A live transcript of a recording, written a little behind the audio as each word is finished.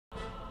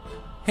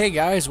Hey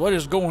guys, what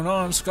is going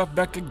on? Scott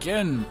back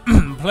again,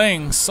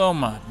 playing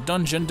some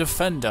Dungeon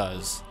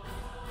Defenders.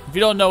 If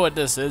you don't know what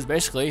this is,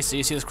 basically, so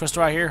you see this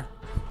crystal right here?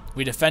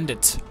 We defend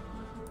it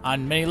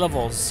on many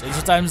levels. And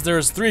sometimes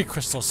there's 3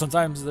 crystals,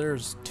 sometimes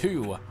there's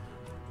 2.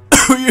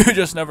 You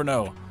just never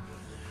know.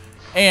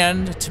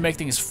 And to make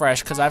things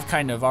fresh, because I've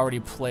kind of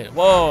already played.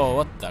 Whoa,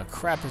 what the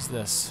crap is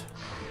this?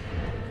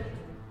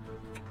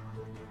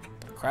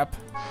 The crap?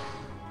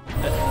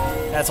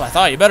 That's what I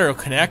thought. You better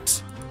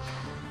connect.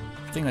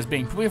 Thing was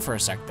being weird for a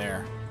sec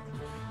there.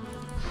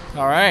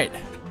 Alright.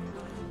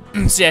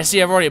 See, I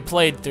see I've already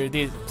played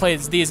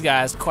these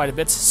guys quite a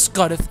bit.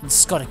 Scuddeth and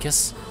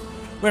Scudicus.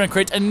 We're gonna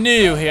create a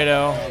new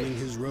hero.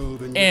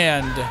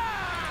 And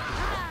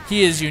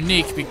he is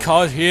unique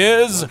because he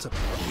is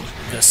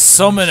the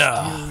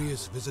Summoner.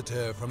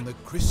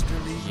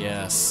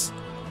 Yes.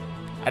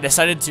 I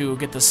decided to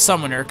get the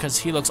Summoner because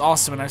he looks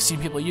awesome and I've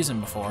seen people use him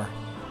before.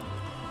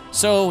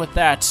 So with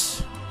that,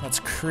 let's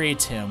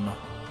create him.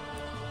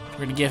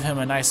 We're gonna give him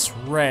a nice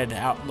red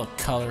outlook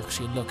color because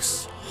he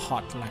looks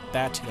hot like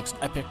that. He looks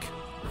epic.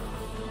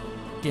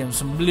 Give him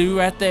some blue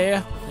right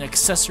there, an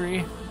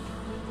accessory.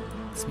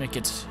 Let's make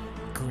it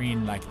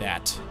green like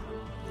that.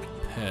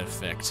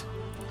 Perfect.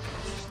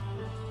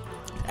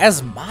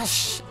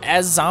 Azamsha.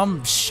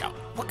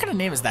 What kind of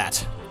name is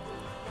that?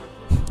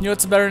 You know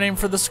what's a better name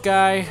for this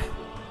guy?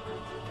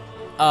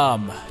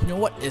 You know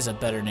what is a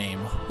better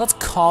name? Let's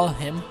call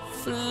him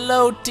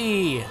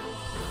Floaty.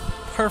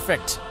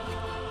 Perfect.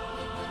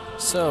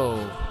 So,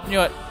 you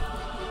know what?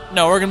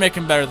 No, we're gonna make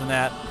him better than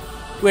that.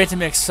 We have to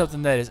make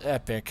something that is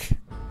epic.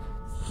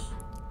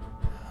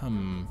 So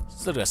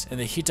look at this. In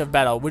the heat of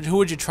battle, who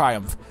would you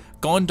triumph?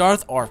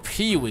 Gondarth or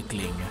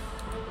Peeweekling?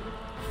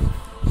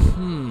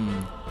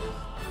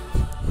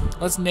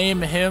 Let's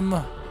name him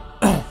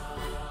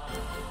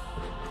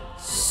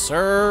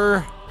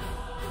Sir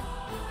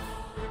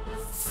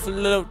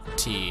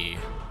Floaty.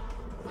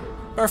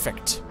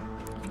 Perfect.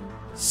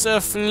 Sir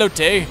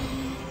Floaty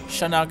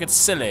shall now get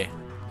silly.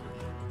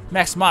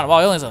 Max mod. Wow,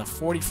 he only has a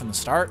 40 from the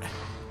start.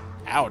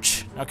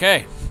 Ouch.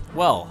 Okay.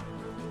 Well.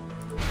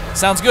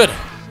 Sounds good.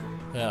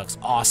 That looks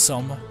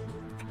awesome.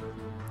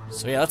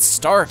 So yeah, let's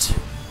start.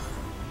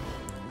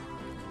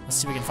 Let's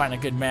see if we can find a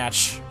good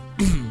match.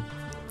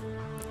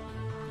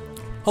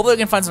 Hopefully we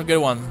can find some good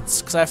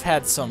ones, because I've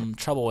had some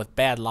trouble with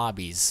bad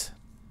lobbies.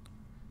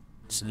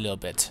 Just a little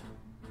bit.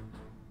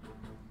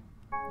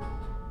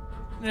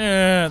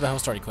 The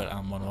host already quit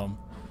on one of them.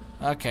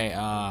 Okay,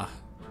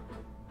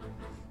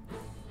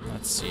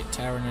 let's see,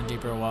 Tavern in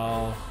Deeper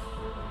Well.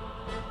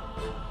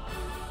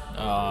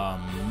 I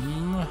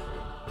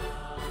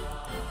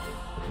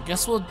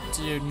guess we'll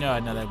do, no,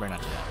 that better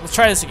not do that. Let's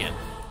try this again.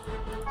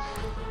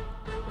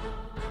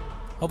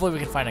 Hopefully we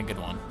can find a good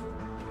one.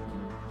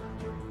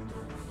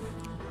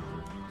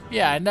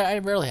 Yeah, I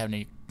rarely have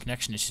any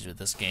connection issues with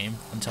this game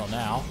until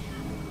now.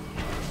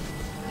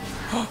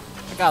 I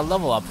got a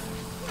level up.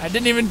 I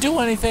didn't even do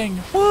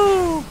anything.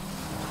 Woo!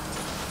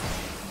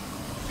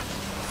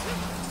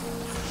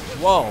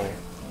 Whoa.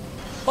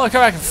 Holy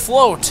crap, I can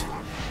float.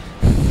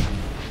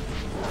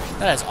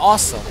 That is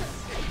awesome.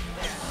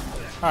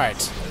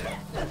 Alright.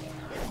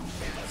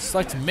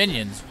 Select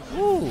minions.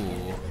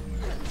 Ooh.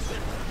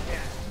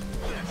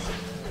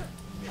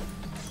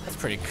 That's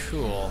pretty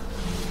cool.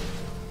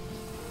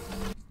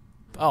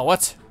 Oh,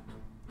 what?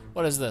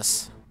 What is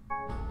this?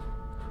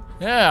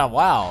 Yeah,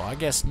 wow. I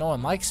guess no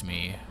one likes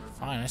me.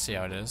 Fine, I see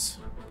how it is.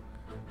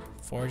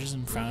 Forges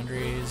and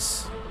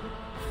foundries.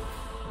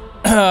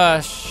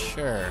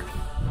 Sure.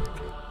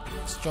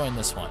 Let's join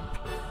this one.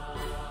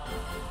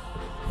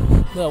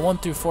 The 1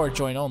 through 4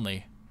 join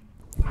only.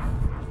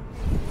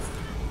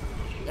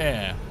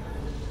 Yeah.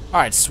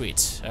 Alright,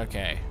 sweet.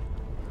 Okay.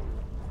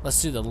 Let's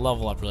do the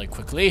level up really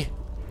quickly.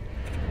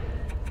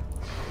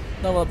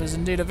 Level up is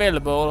indeed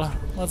available.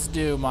 Let's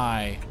do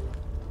my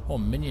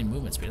minion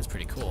movement speed. That's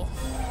pretty cool.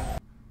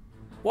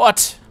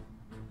 What?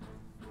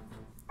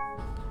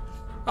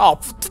 Oh.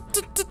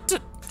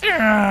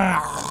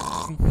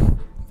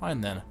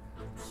 Fine then.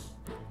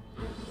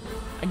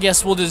 I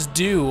guess we'll just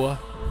do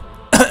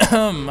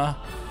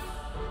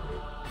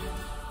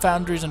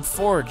foundries and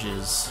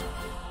forges.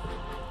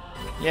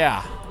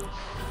 Yeah.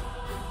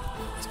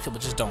 These people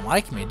just don't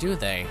like me, do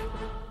they?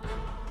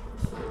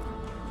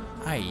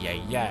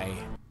 Ay.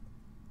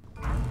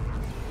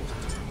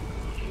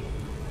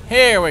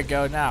 Here we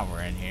go, now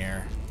we're in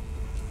here.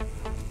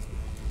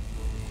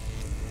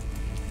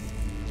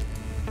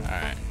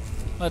 Alright,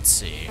 let's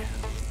see.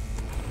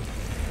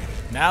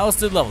 Now let's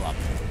do level up.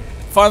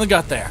 Finally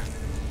got there.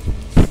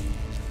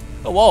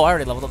 Oh, whoa, I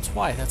already leveled up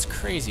twice, that's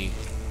crazy.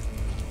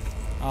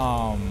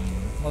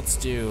 Let's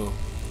do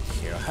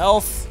hero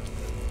health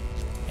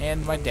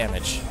and my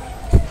damage.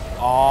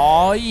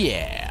 Oh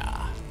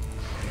yeah.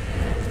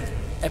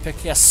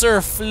 Epic, yes sir,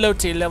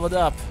 Floaty leveled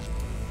up.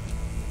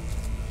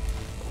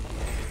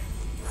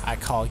 I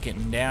call it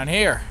getting down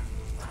here.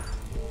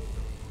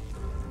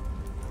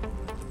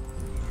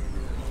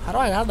 How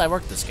did I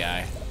work this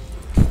guy?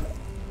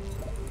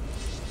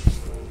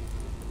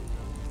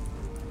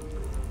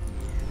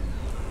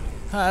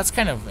 That's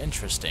kind of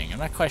interesting. I'm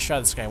not quite sure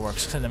how this guy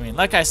works. 'Cause, I mean,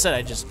 like I said,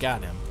 I just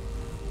got him.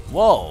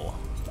 Whoa.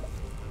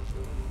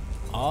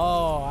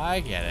 Oh, I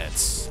get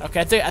it.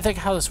 Okay, I think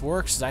how this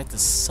works is I have to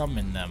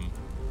summon them.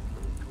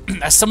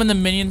 I summon the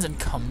minions and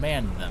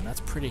command them. That's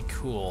pretty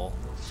cool.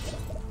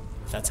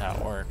 If that's how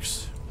it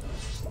works.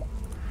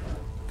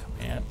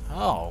 Command.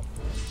 Oh.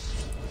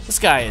 This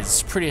guy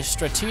is pretty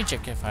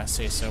strategic, if I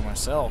say so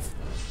myself.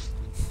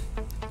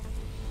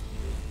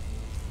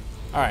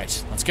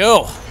 Alright, let's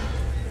go.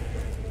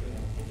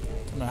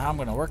 Don't know how I'm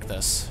gonna work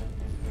this.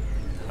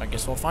 I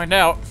guess we'll find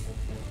out.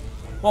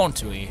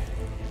 Won't we?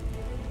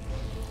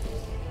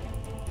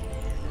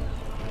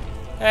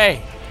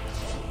 Hey!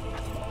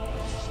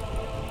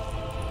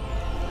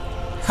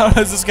 How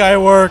does this guy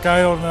work?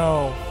 I don't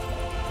know.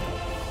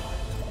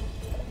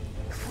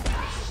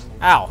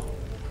 Ow.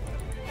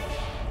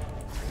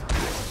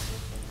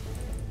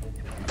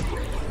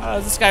 How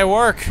does this guy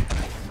work?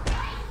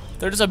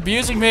 They're just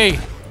abusing me.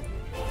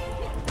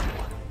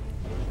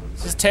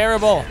 This is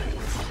terrible.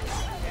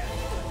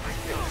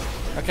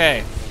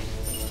 Okay.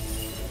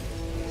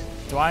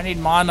 Do I need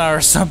mana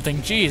or something?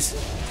 Jeez.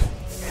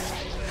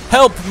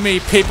 Help me,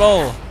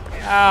 people!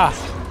 Ah.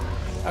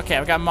 Okay,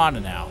 I've got mana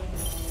now.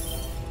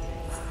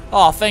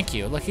 Oh, thank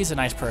you. Look, he's a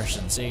nice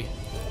person, see?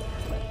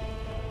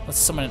 Let's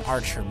summon an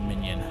archer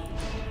minion.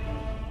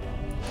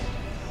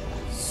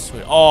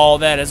 Sweet. Oh,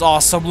 that is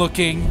awesome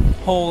looking.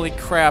 Holy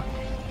crap.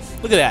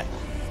 Look at that.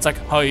 It's like,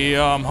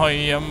 hi-yum,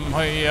 hi-yum,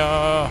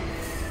 hi-ya.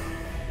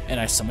 And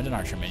I summoned an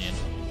archer minion.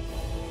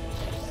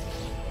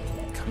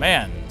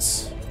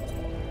 Commands.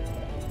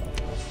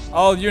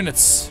 All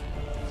units.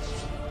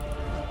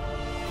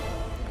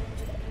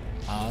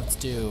 Let's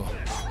do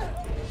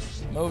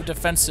move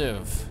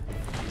defensive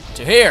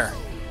to here.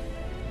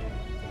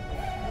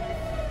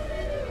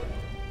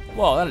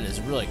 Whoa, that is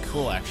really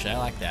cool, actually. I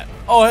like that.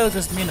 Oh, hey, look,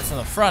 there's units in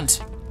the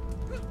front.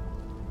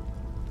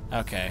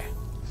 Okay.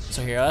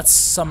 So here, let's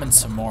summon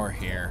some more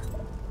here.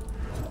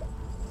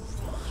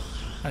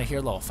 I hear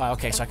level 5.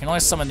 Okay, so I can only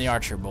summon the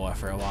archer boy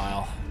for a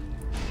while.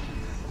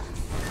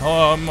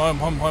 Hum, hum,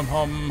 hum, hum,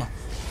 hum.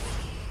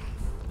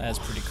 That's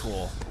pretty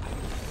cool.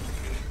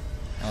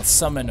 Now let's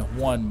summon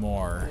one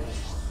more.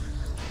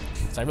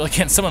 So I really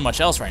can't summon much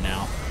else right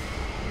now.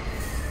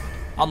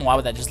 I don't know why,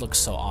 but that just looks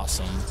so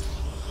awesome.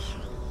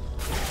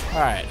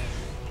 Alright.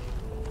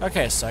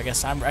 Okay, so I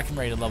guess I'm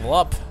ready to level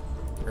up.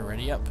 We're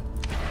ready up.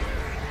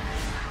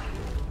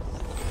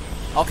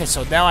 Okay,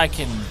 so now I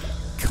can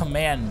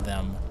command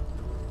them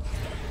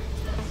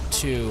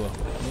to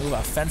move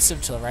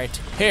offensive to the right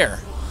here.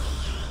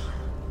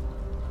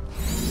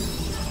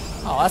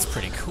 Oh, that's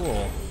pretty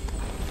cool.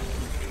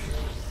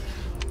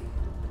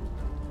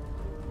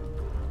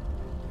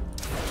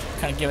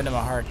 Kind of giving him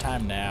a hard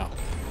time now.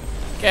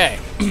 Okay.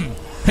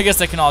 I guess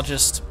they can all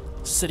just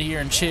sit here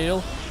and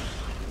chill.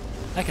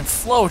 I can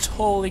float.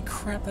 Holy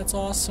crap, that's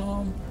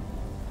awesome.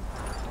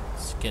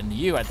 Let's get into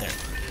you right there.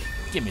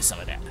 Give me some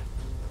of that.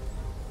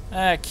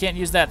 I can't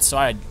use that, so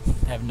I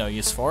have no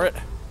use for it.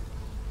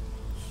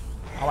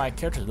 All my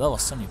characters level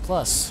 70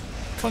 plus.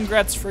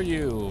 Congrats for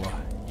you,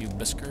 you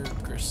biscuit.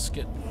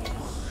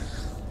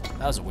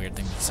 That was a weird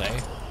thing to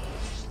say.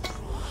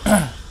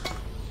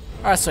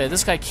 Alright, so yeah,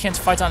 this guy can't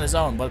fight on his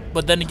own,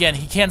 but then again,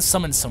 he can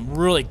summon some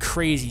really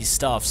crazy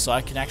stuff, so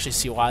I can actually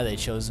see why they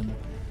chose him.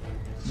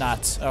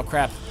 Not. Oh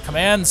crap.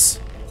 Commands!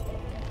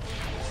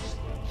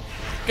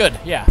 Good,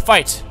 yeah,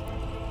 fight!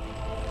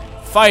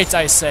 Fight,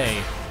 I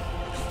say!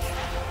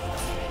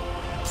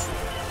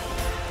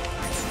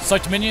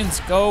 Select minions,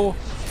 go!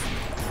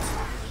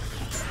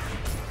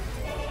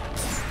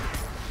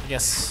 I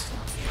guess.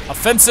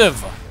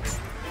 Offensive!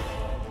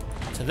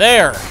 To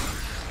there!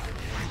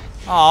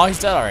 Oh, he's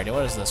dead already.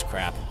 What is this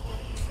crap?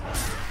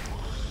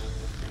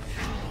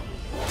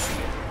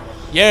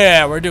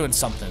 Yeah, we're doing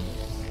something.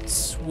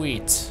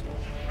 Sweet.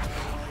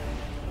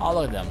 Oh,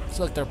 look at them.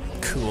 Look, they're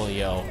cool,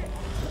 yo.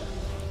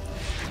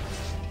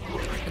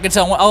 I can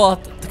tell I'll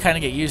have to kind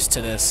of get used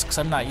to this, because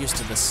I'm not used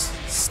to this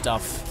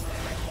stuff.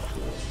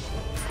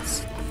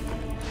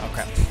 Oh,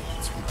 crap.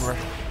 Let's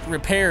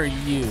repair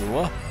you.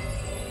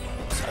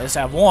 So I just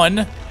have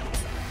one.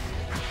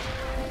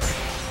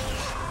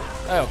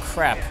 Oh,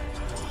 crap.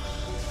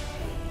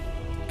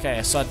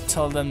 Okay, so I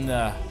tell them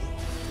to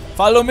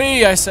follow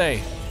me, I say.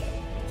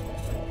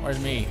 Where's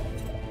me?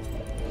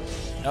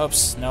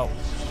 Oops, no.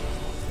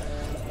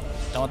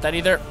 Don't want that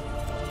either.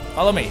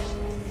 Follow me.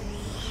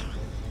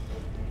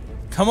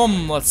 Come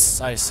on,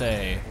 I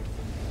say.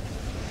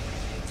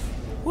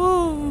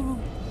 Woo!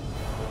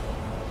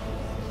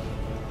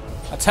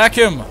 Attack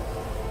him!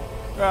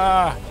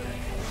 Ah!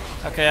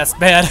 Okay, that's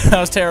bad. That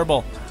was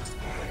terrible.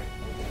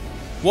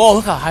 Whoa,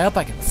 look how high up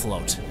I can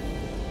float.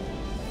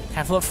 Can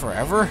I float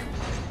forever?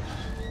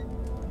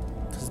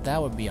 That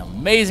would be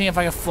amazing if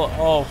I could float.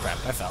 Oh crap,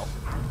 I fell.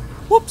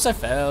 Whoops, I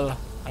fell.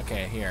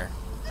 Okay, here.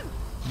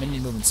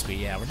 Minion movement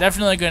speed. Yeah, we're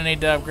definitely going to need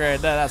to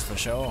upgrade that, that's for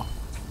sure.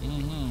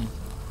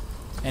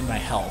 And my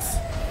health.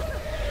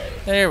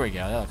 There we go,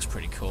 that looks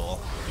pretty cool.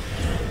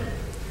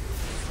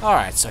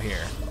 Alright, so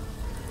here.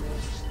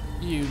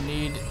 You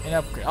need an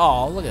upgrade.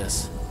 Oh, look at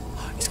this.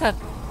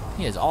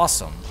 He is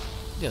awesome.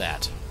 Look at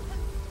that.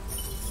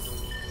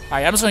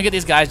 Alright, I'm just gonna get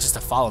these guys just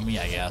to follow me,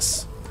 I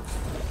guess.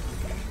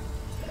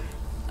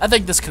 I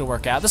think this could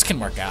work out. This can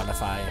work out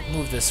if I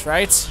move this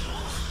right.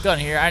 Gun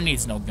here. I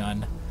needs no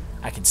gun.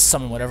 I can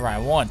summon whatever I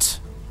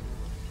want.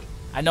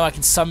 I know I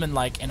can summon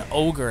like an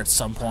ogre at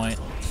some point.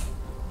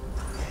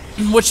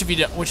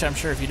 Which I'm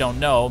sure if you don't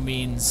know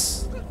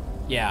means,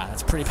 yeah,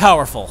 that's pretty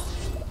powerful.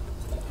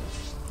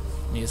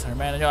 Needs 100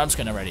 mana. No, I'm just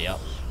gonna ready up.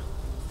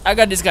 I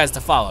got these guys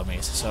to follow me,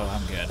 so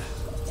I'm good.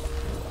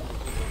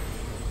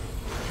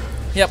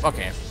 Yep,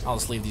 okay. I'll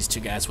just leave these two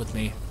guys with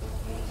me.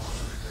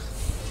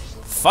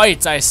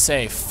 Fight, I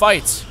say,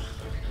 fight!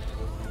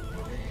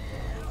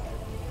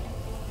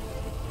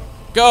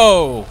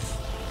 Go!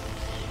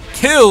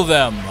 Kill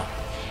them!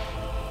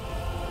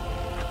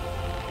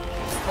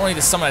 I need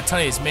to summon a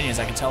ton of these minions,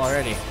 I can tell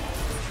already.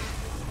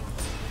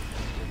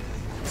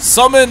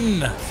 Summon!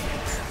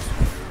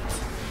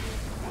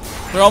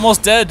 They're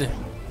almost dead.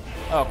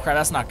 Oh crap,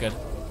 that's not good.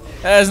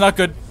 That is not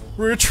good.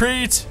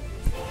 Retreat!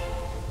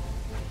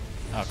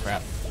 Oh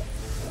crap.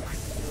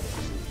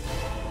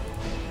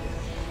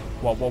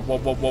 Whoa, whoa, whoa,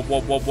 whoa, whoa,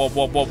 whoa, whoa, whoa,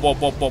 whoa, whoa,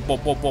 whoa, whoa, whoa, whoa,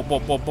 whoa, whoa,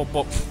 whoa, whoa,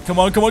 whoa. Come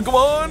on, come on, come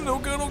on! Oh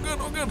good, oh good,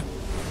 oh good.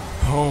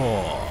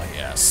 Oh,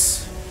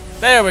 yes.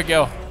 There we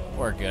go.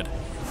 We're good.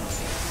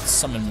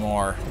 Summon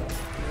more.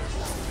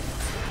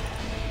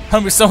 I'm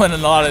gonna be summoning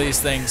a lot of these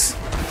things.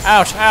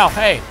 Ouch, ow,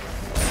 hey!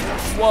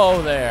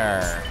 Whoa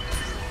there.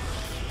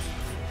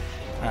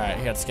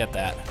 Alright, let's get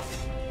that.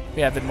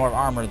 We have a bit more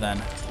armor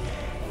then.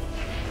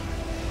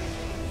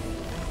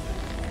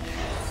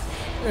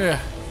 Ugh.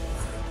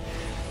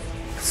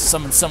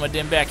 Summon some of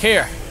them back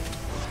here.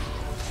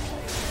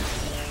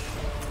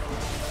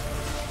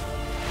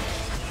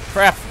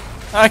 Crap.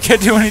 I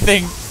can't do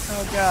anything.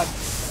 Oh god.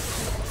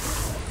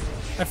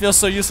 I feel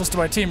so useless to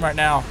my team right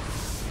now.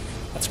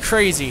 That's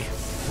crazy.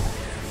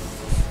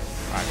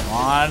 Alright, come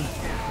on.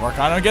 Work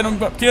on it. Get them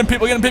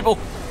people, get them people.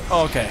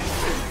 Oh, okay.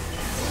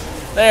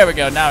 There we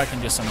go. Now we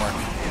can do some work.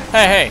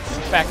 Hey, hey.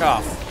 Back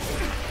off.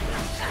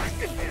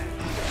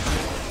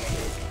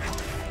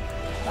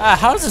 Ah,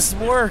 how does this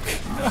work?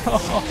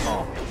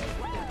 No.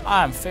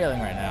 I'm failing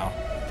right now.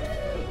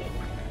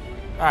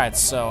 Alright,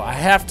 so I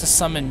have to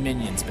summon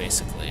minions,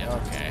 basically.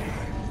 Okay.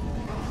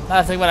 Now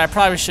I think what I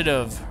probably should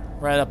have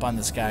read up on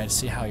this guy to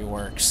see how he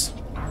works.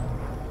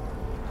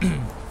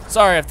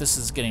 Sorry if this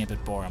is getting a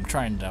bit boring. I'm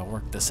trying to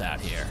work this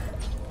out here.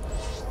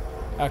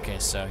 Okay,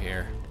 so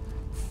here.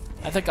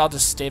 I think I'll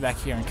just stay back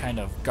here and kind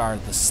of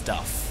guard the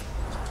stuff.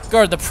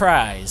 Guard the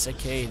prize,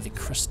 aka the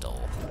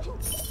crystal.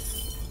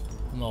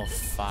 Level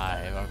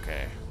 5,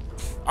 okay.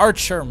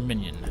 Archer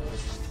minion.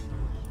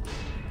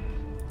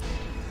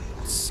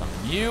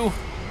 Summon you.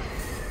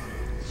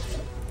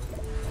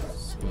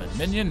 Summon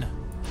minion.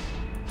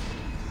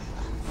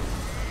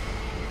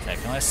 Okay,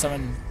 can I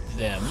summon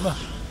them?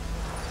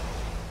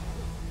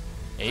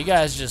 Yeah, you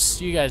guys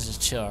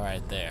just chill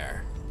right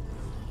there.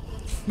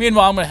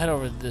 Meanwhile, I'm gonna head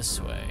over this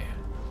way.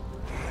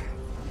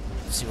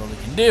 See what we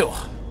can do.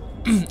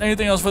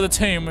 Anything else for the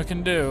team we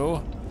can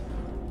do?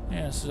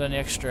 Yeah, is there any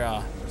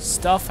extra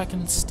stuff I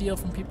can steal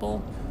from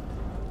people?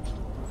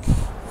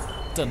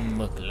 Doesn't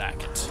look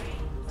like it.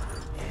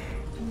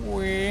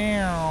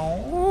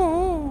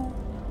 Wow.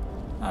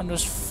 I'm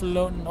just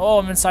floating. Oh,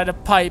 I'm inside a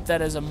pipe.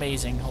 That is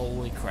amazing.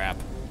 Holy crap.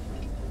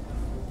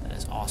 That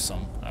is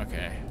awesome.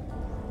 Okay.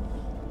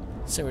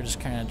 So we're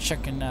just kind of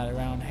checking that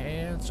around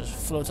here. It just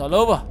floats all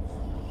over.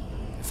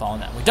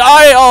 Falling that. We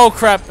die! Oh,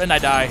 crap. And I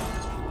die.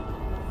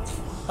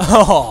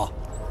 Oh.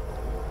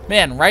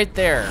 Man, right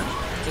there.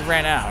 It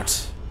ran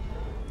out.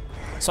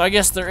 So I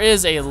guess there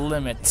is a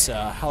limit to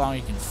how long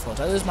you can float.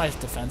 Did I lose my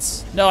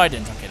defense? No, I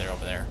didn't. Okay, they're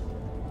over there.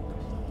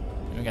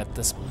 And we got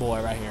this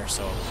boy right here,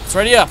 so it's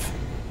ready up.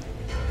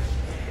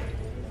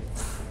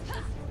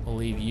 We'll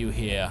leave you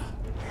here.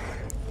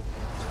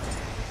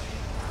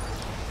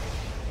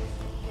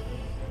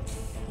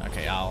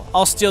 Okay,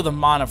 I'll steal the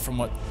mana from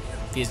what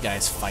these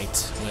guys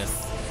fight with.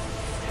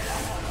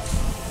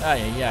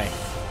 Ay, ay, ay.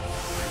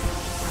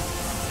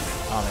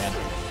 Oh man.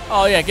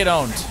 Oh yeah, get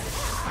owned.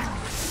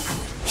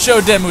 Show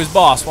them who's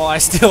boss while I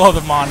steal all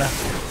the mana.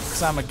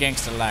 Cause I'm a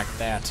gangster like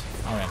that.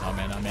 Oh man, oh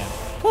man, oh man.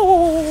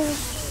 Woo!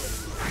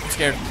 I'm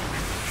scared.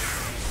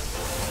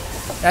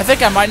 I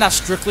think I might not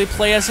strictly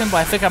play as him, but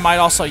I think I might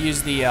also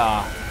use the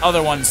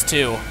other ones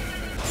too.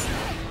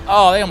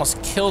 Oh, they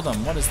almost killed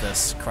him. What is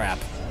this crap?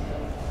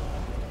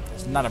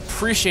 It's not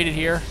appreciated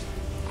here.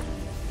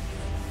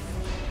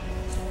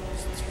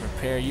 Let's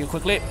repair you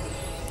quickly.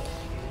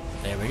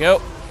 There we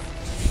go.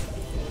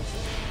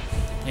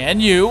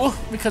 And you,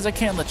 because I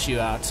can't let you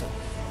out.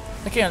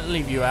 I can't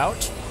leave you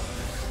out.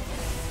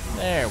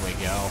 There we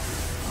go.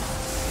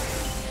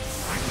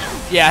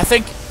 Yeah, I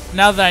think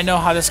now that I know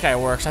how this guy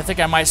works, I think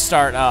I might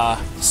start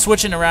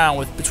switching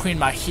around between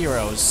my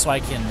heroes so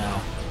I can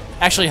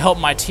actually help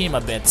my team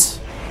a bit.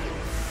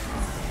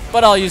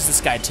 But I'll use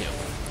this guy too,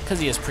 because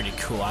he is pretty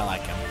cool. I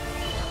like him.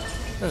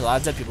 There's a lot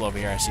of dead people over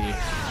here, I see.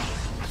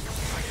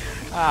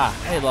 Ah,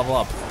 I need to level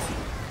up.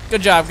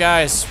 Good job,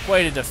 guys.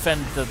 Way to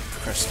defend the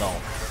crystal.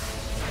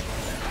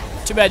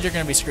 Too bad you're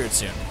gonna be screwed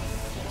soon.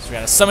 So we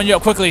gotta summon you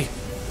up quickly.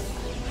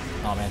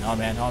 Oh man, oh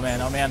man, oh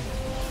man, oh man.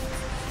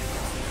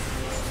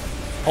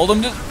 Hold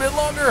him just a bit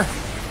longer.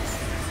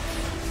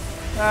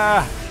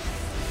 Ah.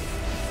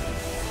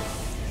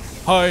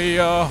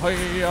 Hiya,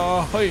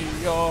 hiya,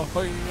 hiya,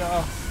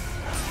 hiya.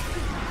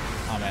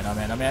 Oh man, oh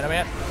man, oh man, oh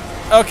man.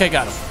 Okay,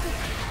 got him.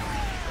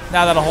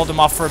 Now that'll hold him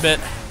off for a bit.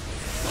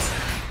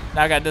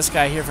 Now I got this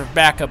guy here for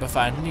backup if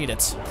I need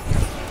it.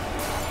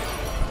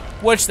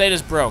 Which they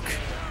just broke.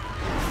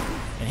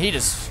 And he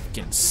just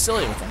getting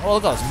silly with them. Oh,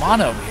 look at all this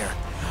mana over here.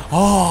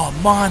 Oh,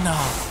 mana.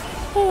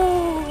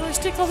 Oh, let's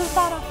take all this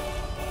mana.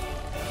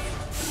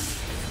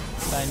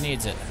 I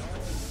needs it.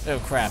 Oh,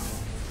 crap.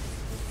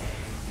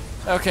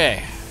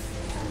 Okay.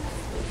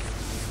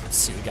 Let's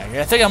see what we got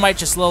here. I think I might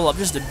just level up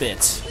just a bit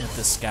with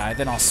this guy.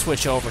 Then I'll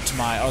switch over to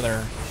my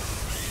other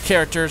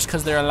characters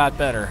because they're a lot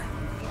better.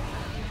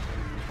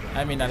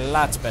 I mean, a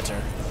lot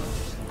better.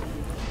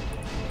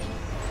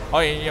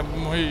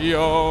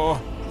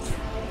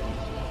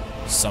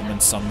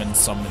 Summon, summon,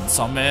 summon,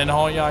 summon.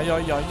 Oh, yeah, yeah,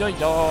 yeah, yeah,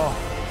 yeah.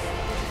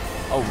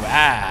 Oh,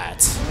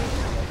 rat.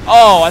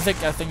 Oh, I think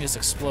just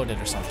exploded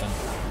or something.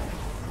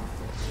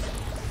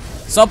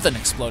 Something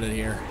exploded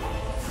here.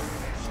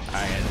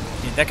 Alright,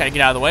 need that guy to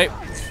get out of the way.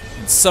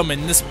 And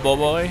summon this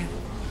boy.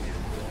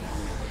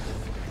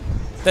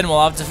 Then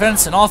we'll have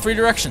defense in all three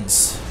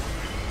directions.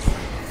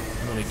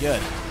 It'll be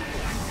good.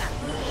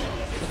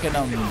 Look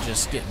at them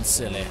just getting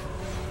silly.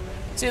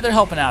 See, they're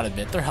helping out a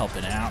bit. They're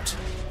helping out.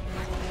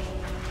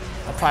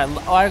 I'll probably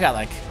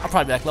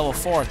be like level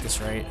 4 at this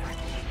rate.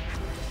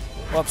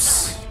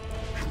 Whoops.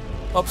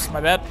 Whoops, my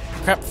bad.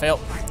 Crap,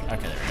 failed.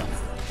 Okay, there we go.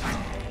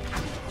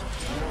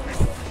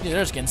 Yeah,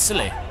 they're just getting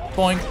silly.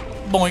 Boink,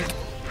 boink,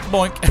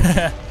 boink.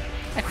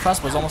 That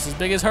crossbow's almost as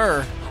big as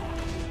her.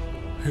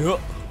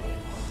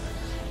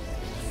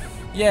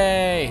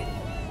 Yay!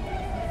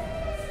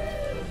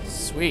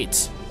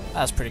 Sweet.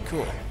 That was pretty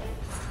cool.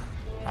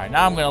 Alright,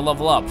 now I'm gonna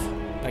level up.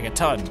 Like a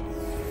ton.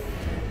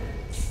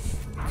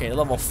 Okay,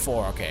 level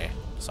 4, okay.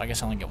 So I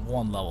guess I only get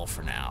 1 level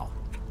for now.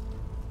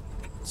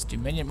 Let's do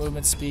minion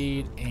movement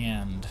speed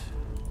and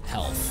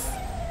health.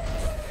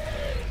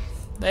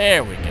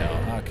 There we go,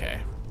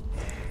 okay.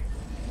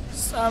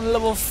 So I'm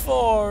level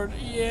 4,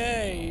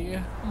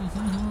 yay!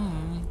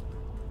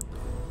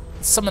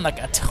 Summon like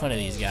a ton of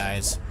these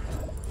guys.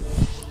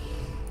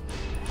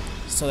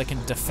 So they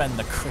can defend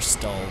the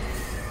crystal.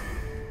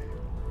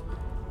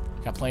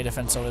 Got plenty of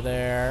defense over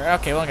there.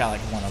 Okay, well I got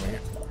like 1 over here.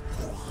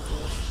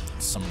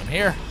 Summon them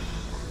here.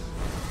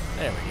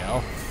 There we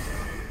go.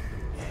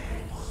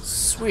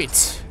 Sweet.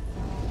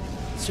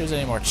 Let's see if there's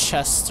any more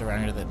chests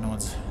around here that no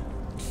one's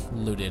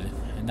looted.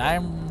 And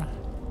I'm...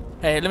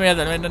 Hey, let me have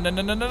that.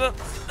 No.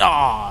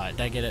 Oh,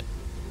 did I get it?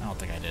 I don't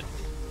think I did.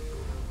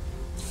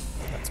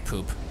 That's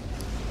poop.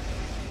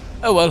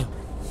 Oh well.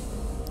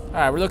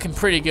 Alright, we're looking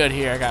pretty good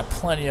here. I got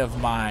plenty of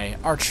my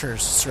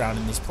archers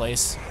surrounding this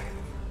place.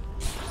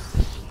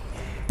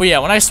 But yeah,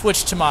 when I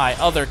switch to my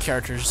other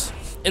characters,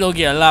 it'll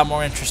get a lot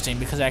more interesting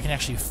because I can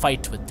actually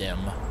fight with them.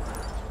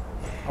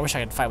 I wish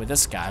I could fight with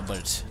this guy,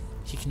 but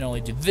he can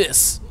only do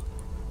this.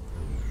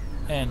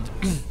 And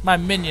my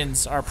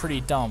minions are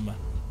pretty dumb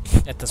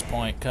at this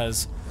point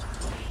because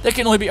they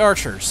can only be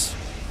archers.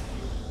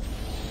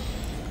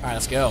 Alright,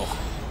 let's go.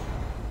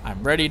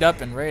 I'm readied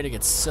up and ready to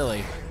get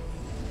silly.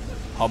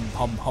 Hum,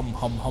 hum, hum,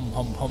 hum, hum,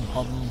 hum, hum,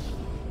 hum.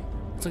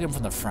 Let's look at him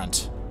from the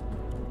front.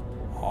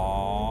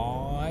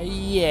 Oh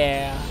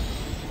yeah.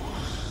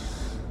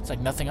 It's like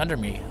nothing under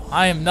me.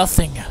 I am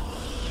nothing.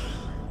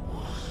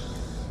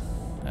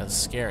 That's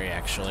scary,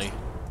 actually.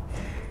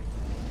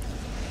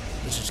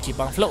 Let's just keep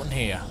on floating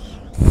here.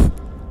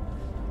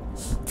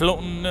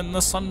 Floating in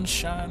the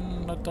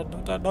sunshine. Dun,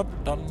 dun, dun, dun,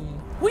 dun.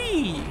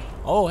 Whee!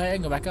 Oh, hey, I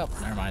can go back up.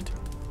 Never mind.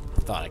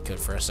 Thought I could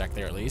for a sec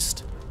there, at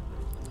least.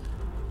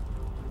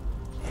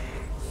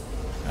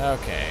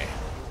 Okay.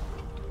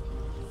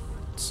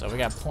 So we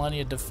got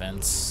plenty of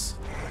defense.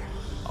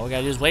 All we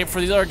gotta do is wait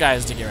for these other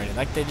guys to get ready,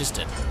 like they just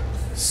did.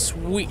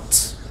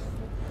 Sweet.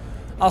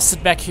 I'll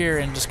sit back here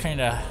and just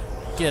kind of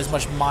get as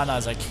much mana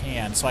as I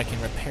can so I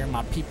can repair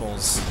my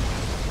peoples.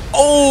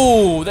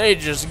 Oh, they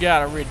just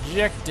got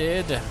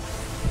rejected.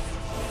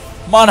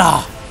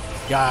 Mana.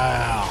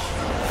 Yeah.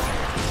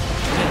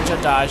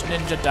 Ninja dodge,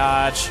 ninja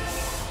dodge.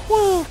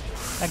 Woo.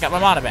 I got my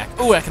mana back.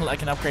 Ooh, I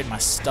can upgrade my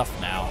stuff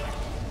now.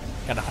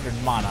 Got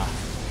 100 mana.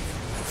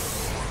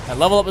 That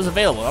level up is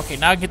available. Okay,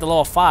 now I can get to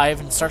level 5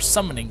 and start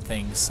summoning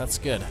things. That's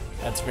good.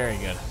 That's very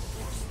good.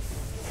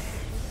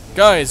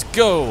 Guys,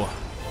 go!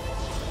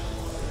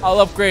 I'll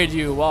upgrade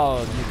you while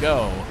you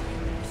go.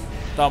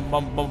 Bum,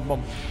 bum, bum,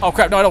 bum. Oh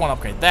crap, no, I don't want to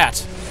upgrade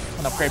that. I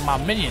want to upgrade my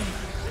minion.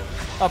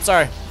 Oh,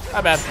 sorry.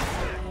 My bad.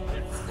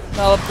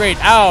 I'll upgrade.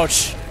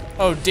 Ouch!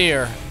 Oh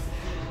dear.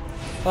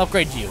 I'll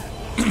upgrade you.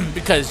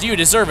 Because you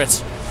deserve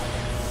it.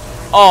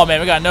 Oh man,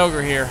 we got an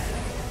ogre here.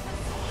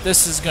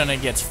 This is gonna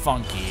get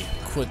funky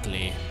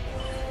quickly.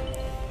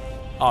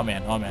 Oh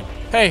man, oh man.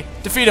 Hey,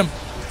 defeat him!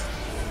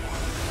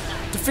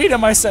 Defeat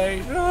him, I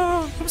say! No!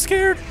 Oh, I'm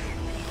scared.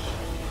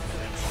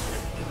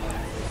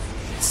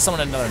 Summon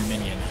another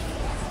minion.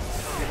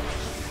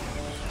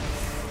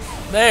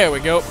 There we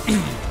go.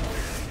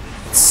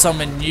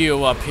 Summon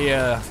you up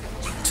here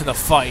to the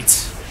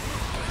fight.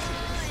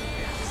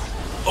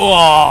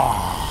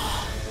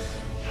 Oh,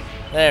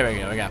 there we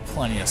go. We got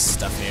plenty of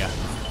stuff here.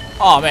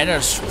 Oh man,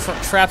 there's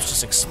traps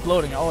just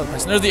exploding all over the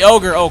place. There's the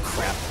ogre. Oh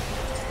crap!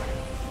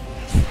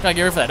 Gotta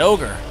get rid of that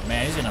ogre.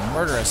 Man, he's gonna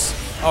murder us.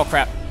 Oh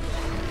crap!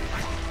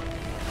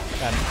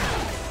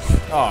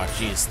 Oh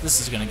jeez, this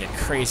is gonna get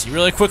crazy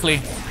really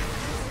quickly.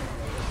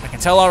 I can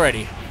tell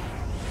already.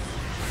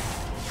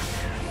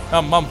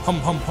 There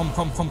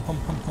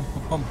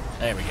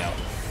we go.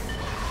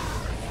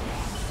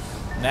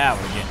 Now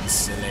we're getting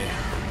silly.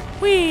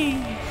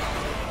 Whee!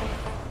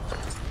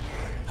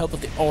 Help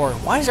with the org.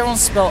 Why does everyone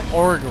spell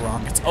org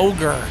wrong? It's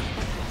ogre.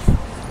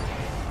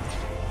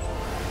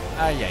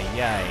 Ay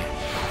ay ay.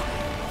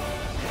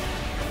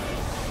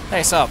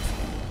 Nice up.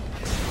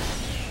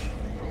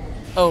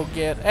 Oh,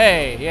 good.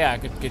 Hey, yeah,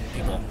 good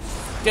people.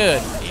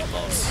 Good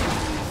peoples.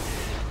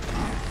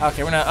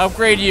 Okay, we're gonna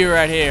upgrade you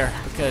right here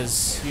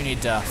because you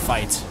need to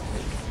fight.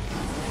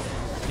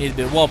 You need to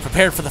be well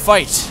prepared for the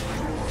fight.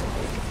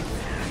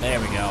 There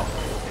we go.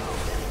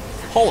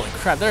 Holy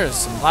crap,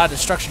 there's a lot of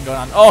destruction going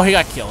on. Oh, he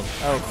got killed.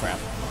 Oh crap.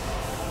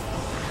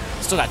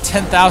 Still got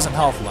 10,000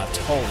 health left.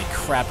 Holy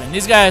crap. And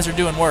these guys are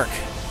doing work.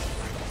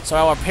 So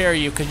I'll repair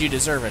you because you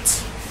deserve it.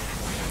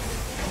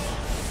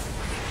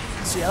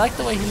 See, I like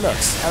the way he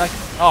looks. I like...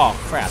 Oh,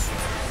 crap.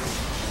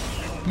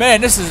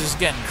 Man, this is just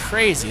getting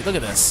crazy. Look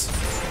at this.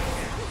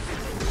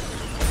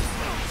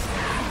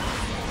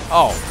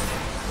 Oh.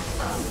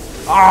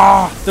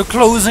 Ah! They're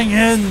closing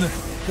in!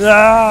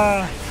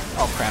 Ah!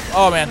 Oh, crap.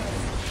 Oh, man.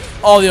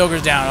 All the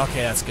ogres down.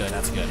 Okay, that's good.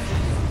 That's good.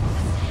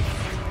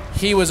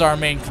 He was our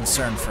main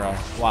concern for a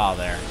while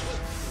there.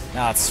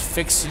 Now let's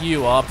fix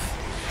you up.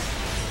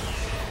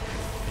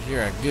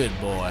 You're a good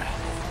boy.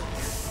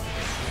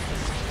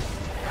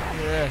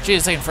 Yeah, geez,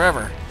 it's taking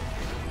forever.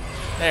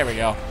 There we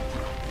go.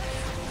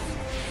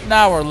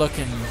 Now we're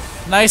looking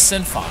nice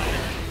and fine.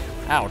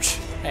 Ouch.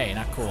 Hey,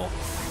 not cool.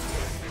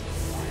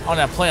 I'm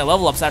gonna have plenty of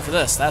level ups after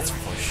this, that's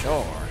for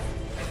sure.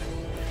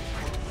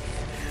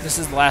 This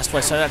is the last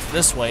wave, so after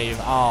this wave,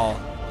 I'll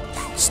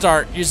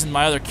start using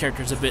my other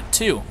characters a bit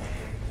too.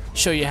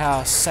 Show you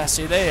how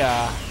sassy they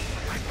are.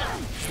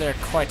 They're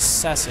quite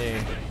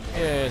sassy.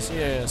 Yes,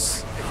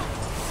 yes.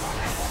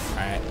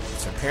 Alright,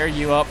 let's repair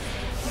you up.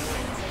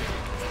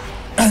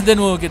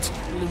 Then we'll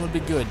be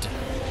good.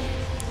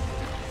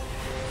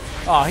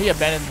 Oh, he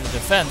abandoned the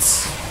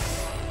defense.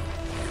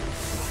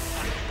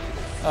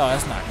 Oh,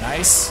 that's not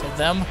nice of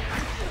them.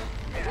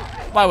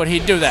 Why would he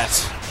do that?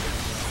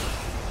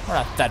 We're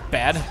not that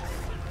bad.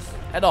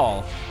 At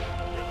all.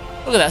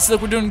 Look at that. See,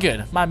 look, we're doing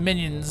good. My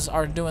minions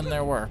are doing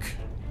their work.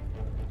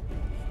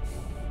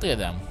 Look at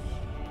them.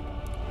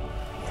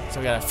 So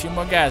we got a few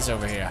more guys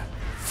over here.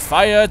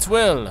 Fire at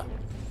will.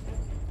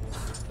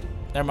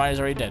 Never mind, he's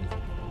already dead.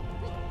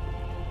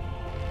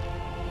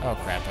 Oh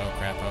crap, oh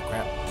crap, oh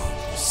crap.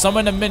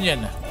 Summon a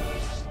minion.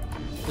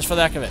 Just for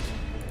the heck of it.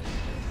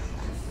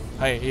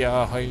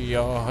 Hey-ya,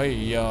 hey-ya,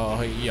 hey-ya,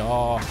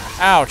 hey-ya.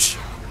 Ouch!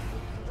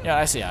 Yeah,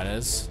 I see how it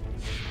is.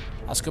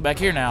 Let's go back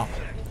here now.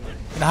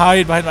 And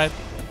hide behind my...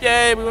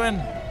 Yay, we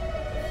win!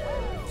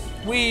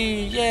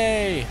 Wee,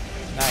 yay!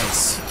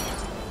 Nice.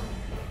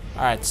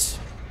 Alright.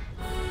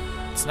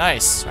 It's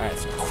nice. Alright,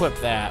 let's equip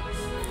that.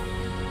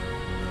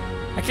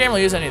 I can't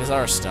really use any of this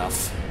other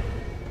stuff.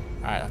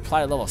 Alright,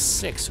 apply level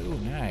 6. Ooh,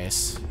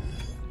 nice.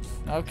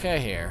 Okay,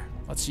 here.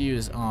 Let's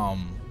use,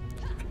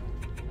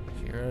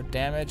 hero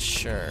damage,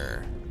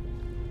 sure.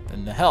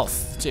 Then the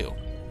health, too.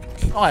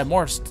 Oh, I have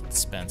more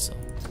expensive.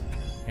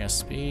 Yeah,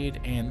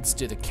 speed, and let's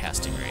do the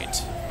casting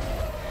rate.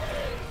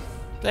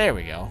 There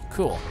we go.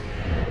 Cool.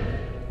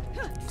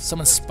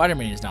 Summon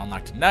Spider-Man is now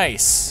unlocked.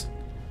 Nice!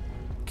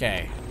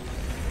 Okay.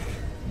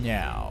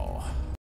 Now,